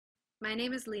My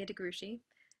name is Leah DeGruchy,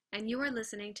 and you are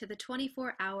listening to the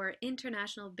 24-hour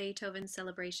International Beethoven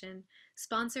Celebration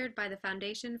sponsored by the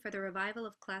Foundation for the Revival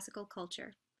of Classical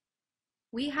Culture.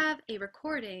 We have a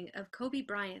recording of Kobe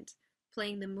Bryant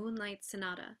playing the Moonlight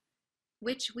Sonata,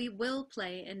 which we will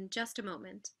play in just a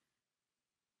moment.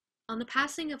 On the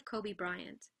passing of Kobe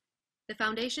Bryant, the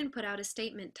Foundation put out a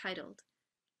statement titled,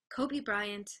 Kobe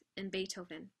Bryant and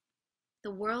Beethoven.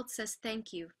 The world says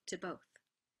thank you to both.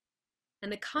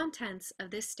 And the contents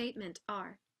of this statement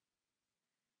are: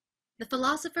 the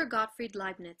philosopher Gottfried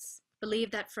Leibniz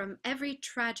believed that from every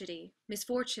tragedy,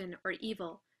 misfortune, or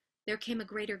evil, there came a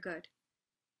greater good.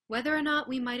 Whether or not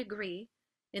we might agree,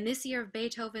 in this year of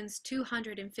Beethoven's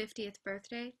 250th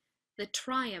birthday, the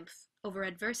triumph over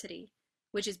adversity,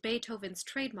 which is Beethoven's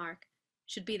trademark,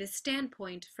 should be the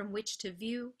standpoint from which to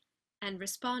view and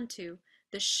respond to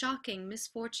the shocking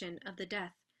misfortune of the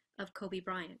death of Kobe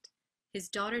Bryant, his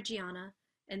daughter Gianna,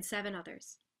 and 7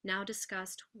 others, now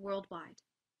discussed worldwide.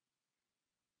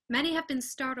 Many have been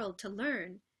startled to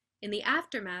learn, in the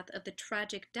aftermath of the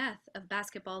tragic death of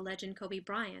basketball legend Kobe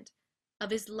Bryant, of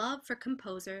his love for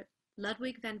composer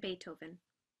Ludwig van Beethoven.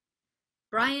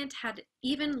 Bryant had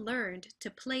even learned to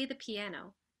play the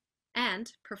piano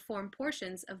and perform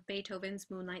portions of Beethoven's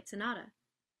Moonlight Sonata.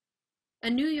 A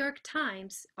New York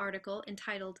Times article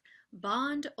entitled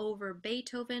 "Bond Over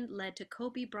Beethoven Led to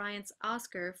Kobe Bryant's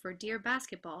Oscar for Dear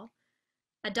Basketball,"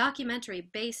 a documentary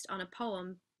based on a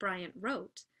poem Bryant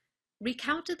wrote,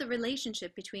 recounted the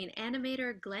relationship between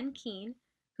animator Glen Keane,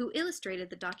 who illustrated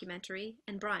the documentary,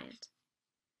 and Bryant.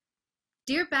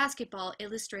 Dear Basketball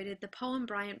illustrated the poem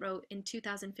Bryant wrote in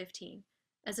 2015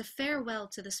 as a farewell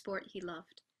to the sport he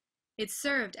loved. It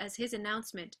served as his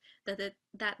announcement that the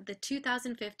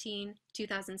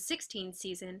 2015-2016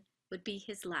 season would be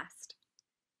his last.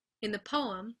 In the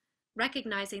poem,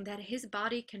 recognizing that his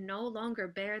body can no longer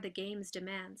bear the game's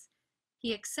demands,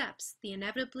 he accepts the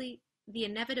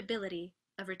inevitability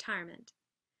of retirement.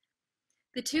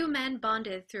 The two men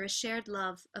bonded through a shared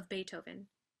love of Beethoven.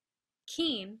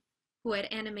 Keane, who had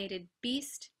animated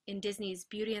Beast in Disney's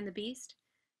Beauty and the Beast,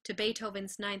 to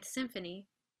Beethoven's Ninth Symphony,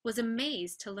 was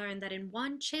amazed to learn that in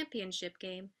one championship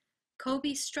game,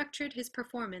 Kobe structured his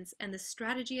performance and the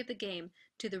strategy of the game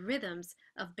to the rhythms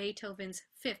of Beethoven's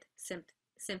Fifth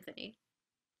Symphony.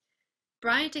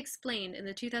 Bryant explained in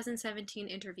the 2017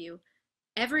 interview,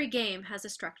 "Every game has a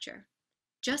structure.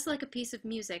 Just like a piece of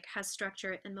music has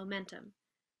structure and momentum.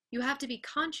 You have to be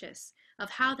conscious of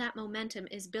how that momentum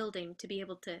is building to be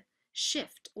able to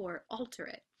shift or alter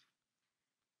it."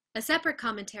 A separate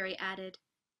commentary added,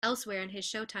 elsewhere in his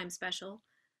Showtime special,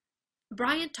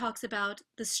 Bryant talks about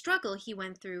the struggle he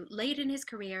went through late in his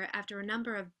career after a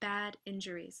number of bad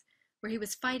injuries, where he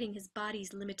was fighting his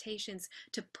body's limitations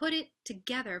to put it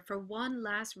together for one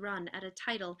last run at a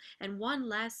title and one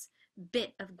last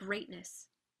bit of greatness.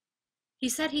 He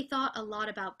said he thought a lot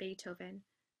about Beethoven,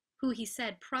 who he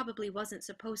said probably wasn't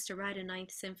supposed to write a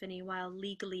Ninth Symphony while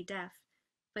legally deaf,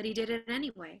 but he did it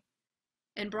anyway.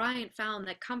 And Bryant found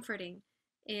that comforting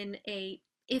in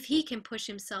if he can push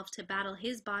himself to battle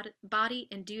his body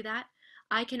and do that,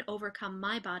 I can overcome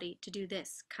my body to do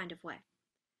this kind of way.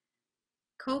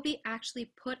 Kobe actually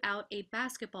put out a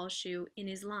basketball shoe in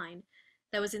his line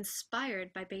that was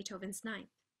inspired by Beethoven's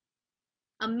Ninth.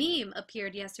 A meme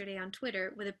appeared yesterday on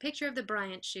Twitter with a picture of the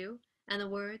Bryant shoe and the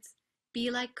words, "Be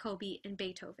like Kobe and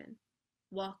Beethoven.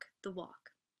 Walk the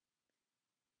walk."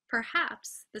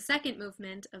 Perhaps the second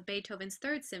movement of Beethoven's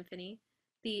Third Symphony,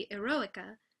 the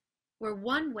Eroica, were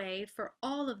one way for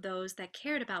all of those that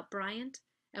cared about Bryant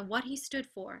and what he stood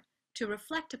for to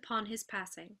reflect upon his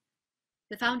passing.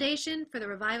 The Foundation for the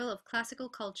Revival of Classical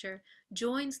Culture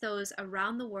joins those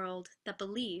around the world that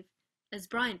believe, as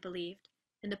Bryant believed,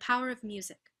 in the power of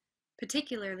music,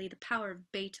 particularly the power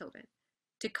of Beethoven,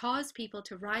 to cause people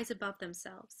to rise above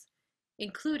themselves,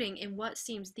 including in what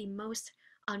seems the most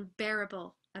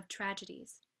unbearable of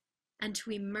tragedies, and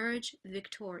to emerge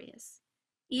victorious,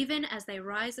 even as they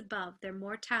rise above their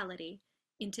mortality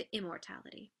into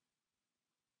immortality.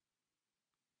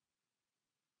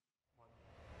 1,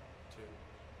 2,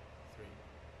 3.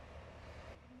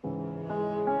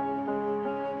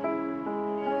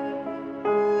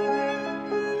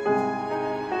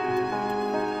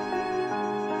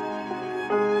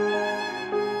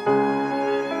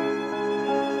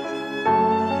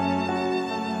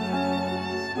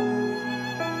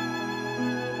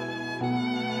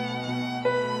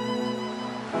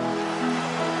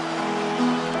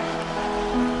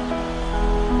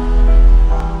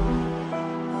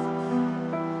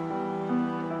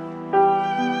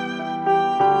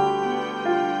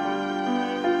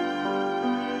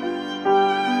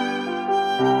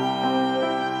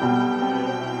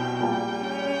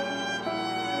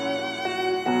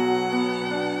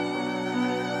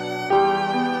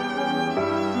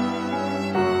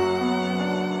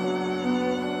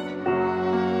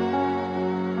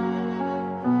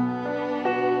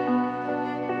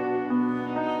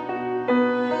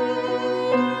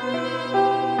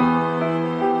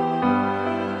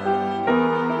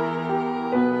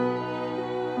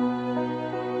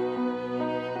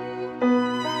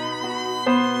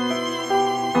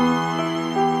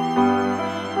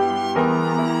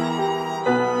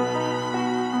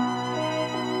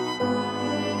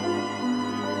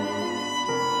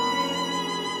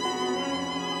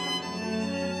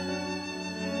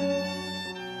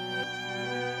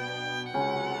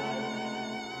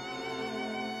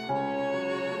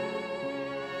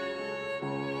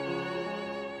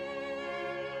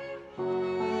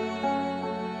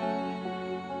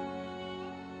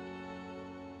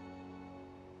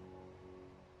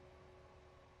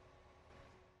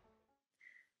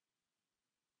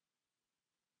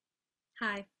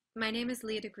 Hi, my name is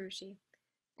Leah DeGruchy,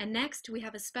 and next we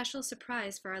have a special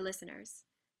surprise for our listeners.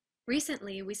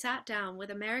 Recently, we sat down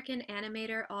with American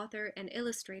animator, author, and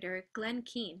illustrator Glen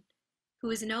Keane,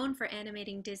 who is known for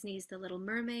animating Disney's The Little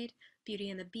Mermaid, Beauty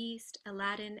and the Beast,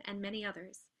 Aladdin, and many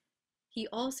others. He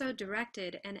also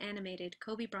directed and animated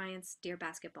Kobe Bryant's Dear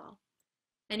Basketball,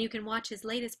 and you can watch his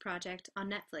latest project on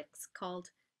Netflix called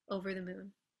Over the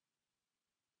Moon.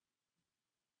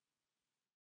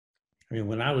 I mean,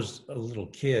 when I was a little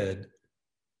kid,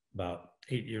 about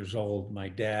 8 years old, my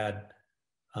dad,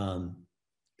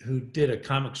 who did a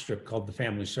comic strip called The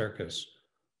Family Circus,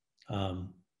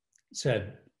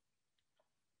 said,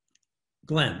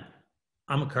 "Glenn,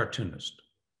 I'm a cartoonist.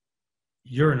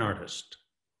 You're an artist."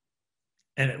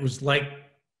 And it was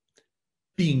like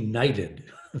being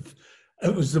knighted.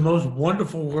 It was the most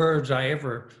wonderful words I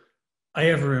ever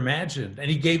imagined. And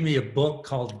he gave me a book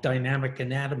called Dynamic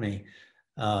Anatomy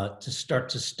to start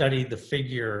to study the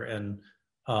figure and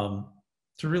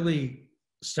to really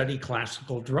study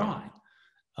classical drawing.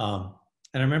 And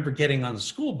I remember getting on the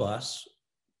school bus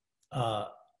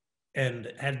and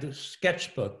had the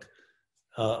sketchbook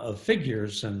of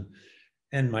figures,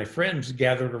 and my friends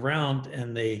gathered around,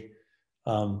 and they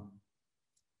looked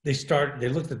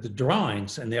at the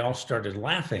drawings, and they all started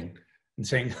laughing and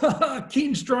saying, "Ha ha,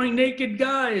 Keane's drawing naked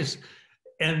guys."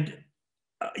 And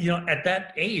at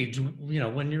that age,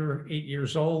 when you're 8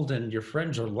 years old and your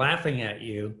friends are laughing at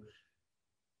you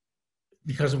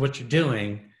because of what you're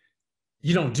doing,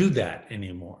 you don't do that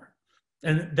anymore.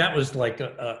 And that was like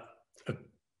a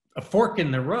fork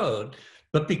in the road.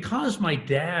 But because my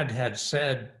dad had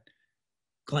said,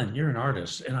 "Glenn, you're an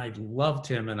artist," and I loved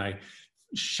him and I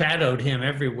shadowed him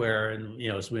everywhere, and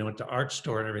as we went to art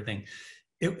store and everything,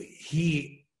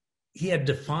 he had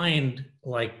defined,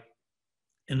 like,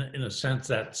 in a sense,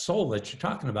 that soul that you're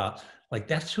talking about. Like,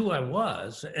 that's who I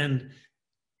was. And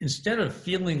instead of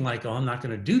feeling like, oh, I'm not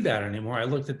going to do that anymore, I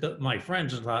looked at my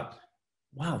friends and thought,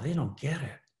 wow, they don't get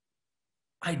it.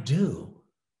 I do.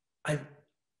 I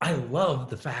love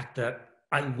the fact that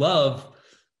I love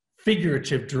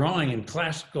figurative drawing and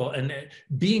classical and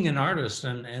being an artist,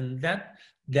 and that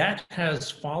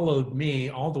has followed me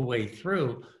all the way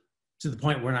through to the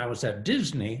point when I was at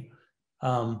Disney.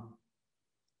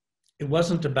 It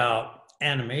wasn't about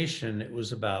animation. It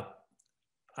was about,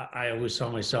 I always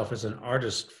saw myself as an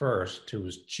artist first who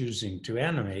was choosing to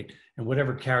animate, and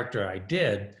whatever character I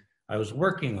did, I was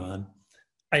working on.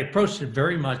 I approached it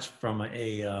very much from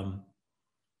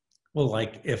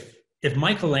like if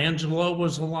Michelangelo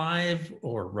was alive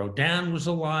or Rodin was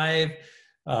alive,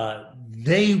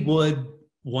 they would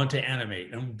want to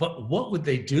animate. But what would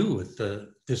they do with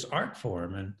this art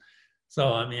form? And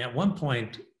so, I mean, at one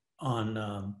point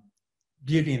on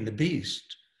Beauty and the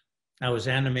Beast, I was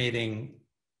animating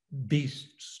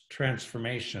Beast's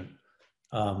transformation.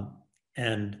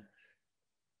 And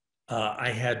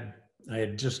I had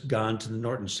just gone to the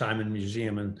Norton Simon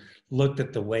Museum and looked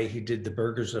at the way he did the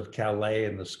Burghers of Calais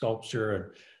and the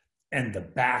sculpture and the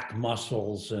back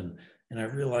muscles. And I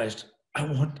realized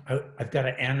I've got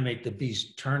to animate the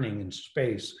Beast turning in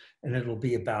space, and it'll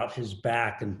be about his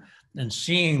back and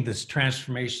seeing this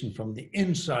transformation from the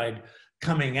inside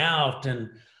coming out.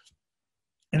 And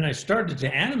I started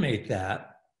to animate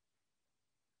that,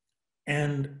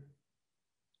 and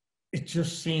it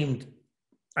just seemed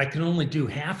I could only do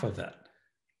half of it.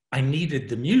 I needed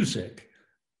the music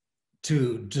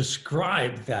to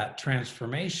describe that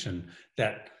transformation,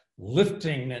 that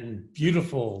lifting and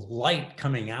beautiful light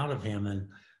coming out of him.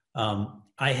 And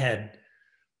I had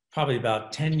probably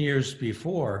about 10 years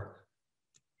before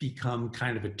become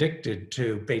kind of addicted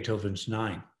to Beethoven's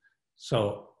Nine.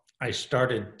 So I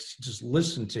started to just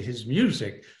listen to his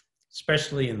music,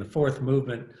 especially in the fourth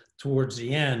movement towards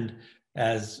the end,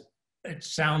 as it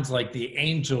sounds like the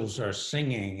angels are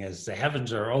singing as the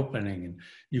heavens are opening and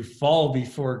you fall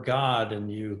before God, and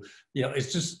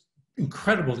it's just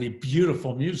incredibly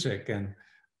beautiful music. And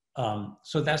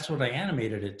so that's what I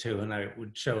animated it to. And I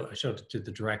showed it to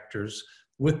the directors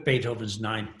with Beethoven's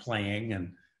Nine playing,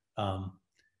 and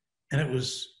it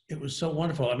was so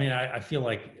wonderful. I mean, I feel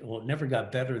like, it never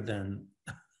got better than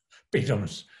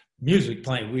Beethoven's music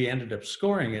playing. We ended up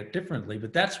scoring it differently,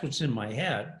 but that's what's in my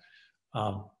head.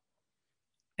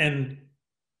 And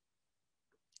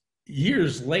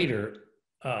years later,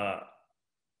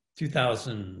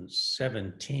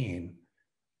 2017,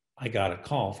 I got a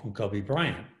call from Kobe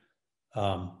Bryant.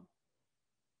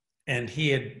 And he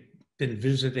had been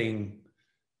visiting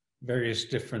various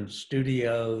different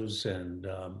studios, and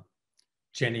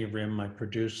Jenny Rim, my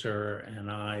producer,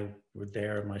 and I were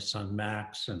there, my son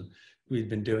Max, and we'd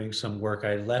been doing some work.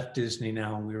 I left Disney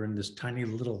now, and we were in this tiny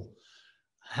little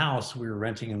house we were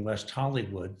renting in West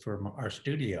Hollywood for our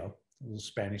studio, a little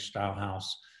Spanish style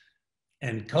house.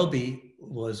 And Kobe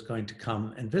was going to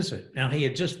come and visit. Now, he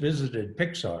had just visited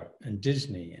Pixar and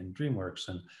Disney and DreamWorks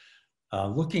and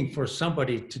looking for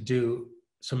somebody to do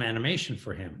some animation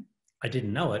for him. I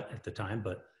didn't know it at the time,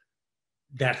 but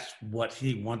that's what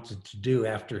he wanted to do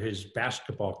after his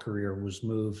basketball career was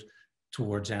moved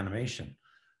towards animation.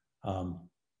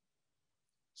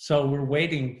 So we're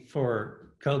waiting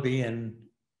for Kobe, and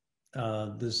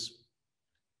this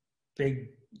big,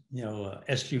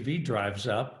 SUV drives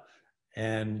up,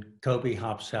 and Kobe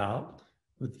hops out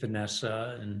with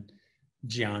Vanessa and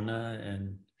Gianna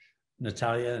and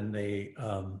Natalia, and they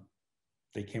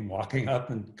came walking up,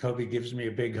 and Kobe gives me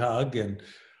a big hug. And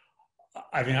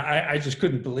I mean, I just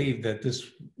couldn't believe that this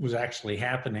was actually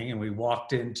happening. And we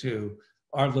walked into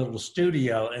our little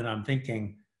studio, and I'm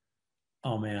thinking,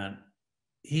 oh man,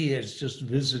 he has just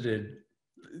visited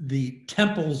the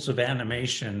temples of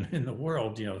animation in the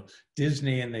world,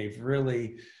 Disney, and they've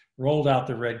really rolled out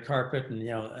the red carpet, and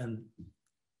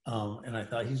and I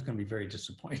thought he's going to be very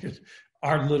disappointed.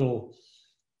 Our little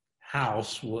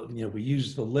house, we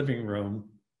used the living room,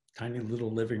 tiny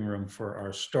little living room, for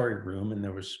our story room, and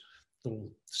there was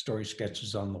little story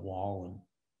sketches on the wall. And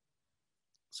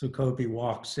so Kobe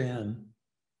walks in,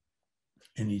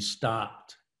 and he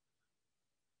stopped.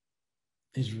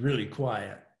 He's really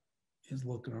quiet. He's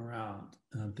looking around,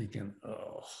 and I'm thinking,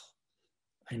 oh,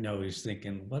 I know he's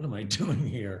thinking, what am I doing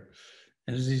here?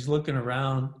 And as he's looking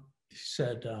around, he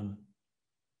said,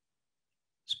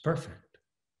 it's perfect.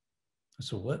 I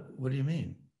said, what do you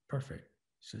mean, perfect?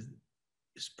 He said,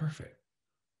 it's perfect.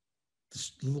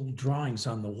 This little drawings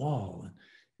on the wall,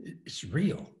 and it's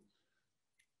real.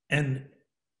 And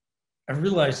I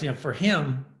realized, for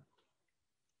him,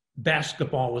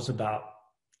 basketball was about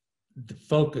the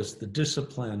focus, the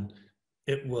discipline.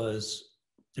 It was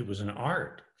an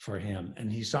art for him.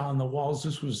 And he saw on the walls,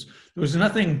 there was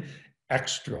nothing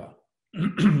extra.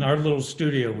 Our little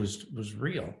studio was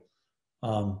real.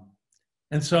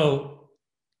 And so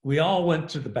we all went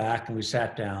to the back, and we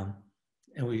sat down,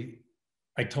 and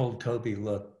I told Kobe,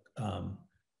 look,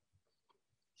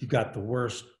 you got the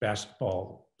worst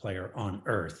basketball player on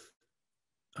earth,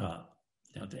 to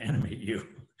animate you.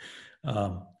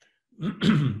 And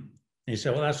he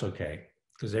said, well, that's okay,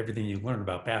 because everything you learn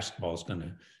about basketball is going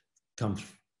to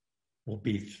will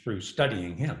be through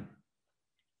studying him.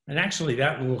 And actually,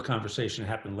 that little conversation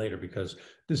happened later, because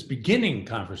this beginning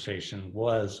conversation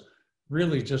was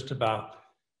really just about,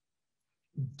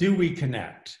 do we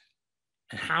connect?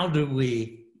 How do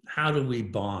we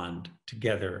bond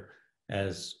together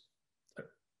as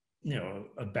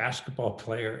a basketball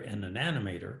player and an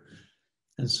animator?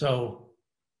 And so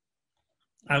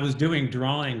I was doing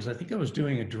drawings. I think I was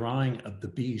doing a drawing of the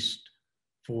beast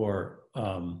for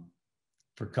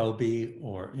Kobe,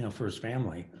 or for his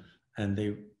family,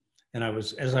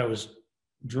 as I was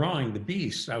drawing the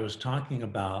beast, I was talking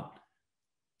about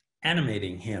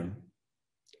animating him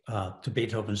to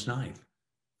Beethoven's Ninth.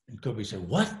 And Kobe said,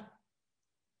 what?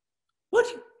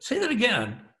 Say that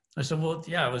again. I said, well,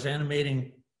 yeah, I was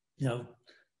animating,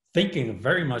 thinking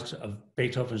very much of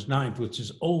Beethoven's Ninth, which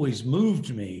has always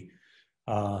moved me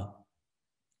to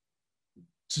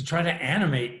try to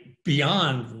animate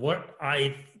beyond what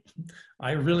I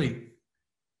really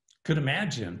could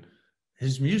imagine.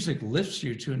 His music lifts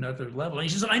you to another level. And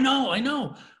he says, I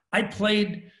know. I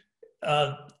played,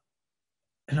 and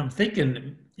I'm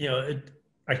thinking,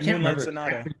 I can't remember.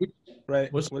 Sonata,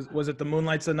 right? Was it the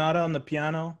Moonlight Sonata on the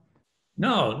piano?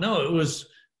 No, it was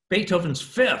Beethoven's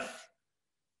Fifth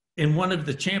in one of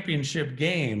the championship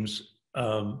games.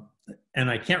 And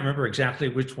I can't remember exactly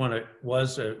which one it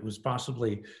was. It was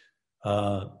possibly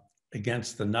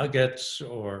against the Nuggets,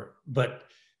 but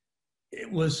it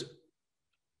was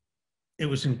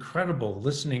incredible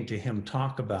listening to him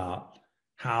talk about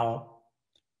how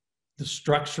the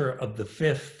structure of the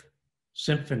Fifth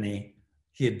Symphony,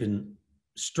 he had been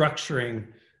structuring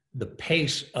the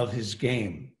pace of his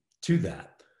game to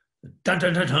that. Dun,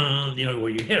 dun, dun, dun,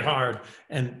 where you hit hard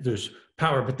and there's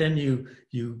power, but then you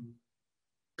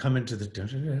come into the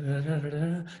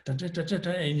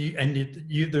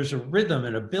and there's a rhythm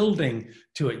and a building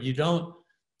to it. You don't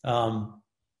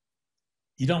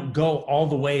go all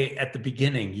the way at the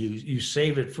beginning. You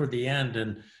save it for the end.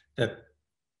 And that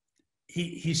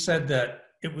he said that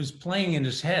it was playing in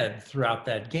his head throughout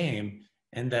that game,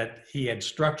 and that he had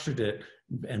structured it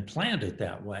and planned it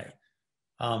that way.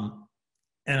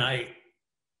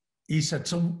 He said,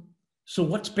 so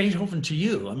what's Beethoven to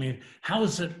you? I mean, how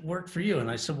does it work for you?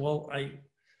 And I said, well,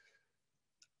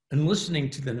 in listening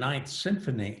to the Ninth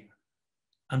Symphony,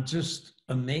 I'm just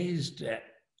amazed at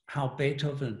how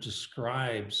Beethoven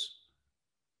describes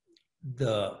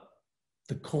the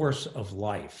course of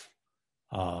life.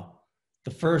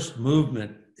 The first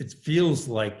movement, it feels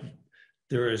like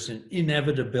there is an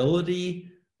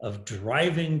inevitability of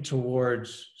driving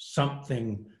towards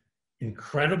something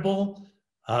incredible.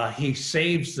 He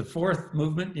saves the fourth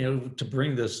movement, to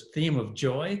bring this theme of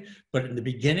joy. But in the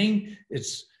beginning,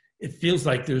 it feels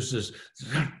like there's this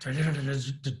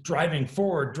driving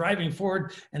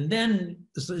forward, and then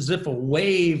it's as if a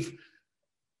wave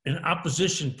in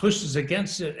opposition pushes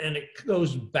against it, and it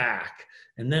goes back,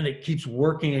 and then it keeps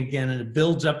working again, and it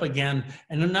builds up again,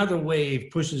 and another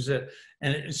wave pushes it.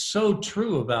 And it's so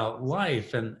true about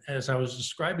life. And as I was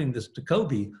describing this to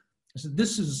Kobe, I said,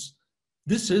 this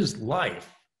is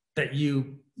life, that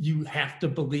you have to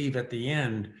believe at the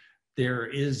end there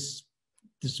is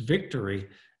this victory,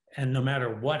 and no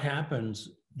matter what happens,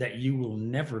 that you will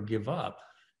never give up.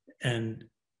 And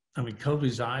I mean,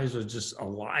 Kobe's eyes are just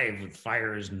alive with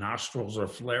fire. His nostrils are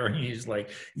flaring. He's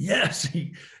like, yes.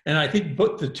 And I think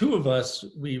both the two of us,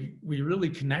 we really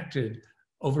connected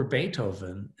over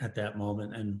Beethoven at that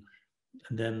moment. And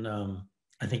then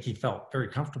I think he felt very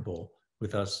comfortable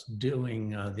with us doing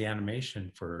the animation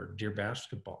for Dear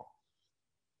Basketball.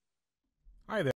 Hi there.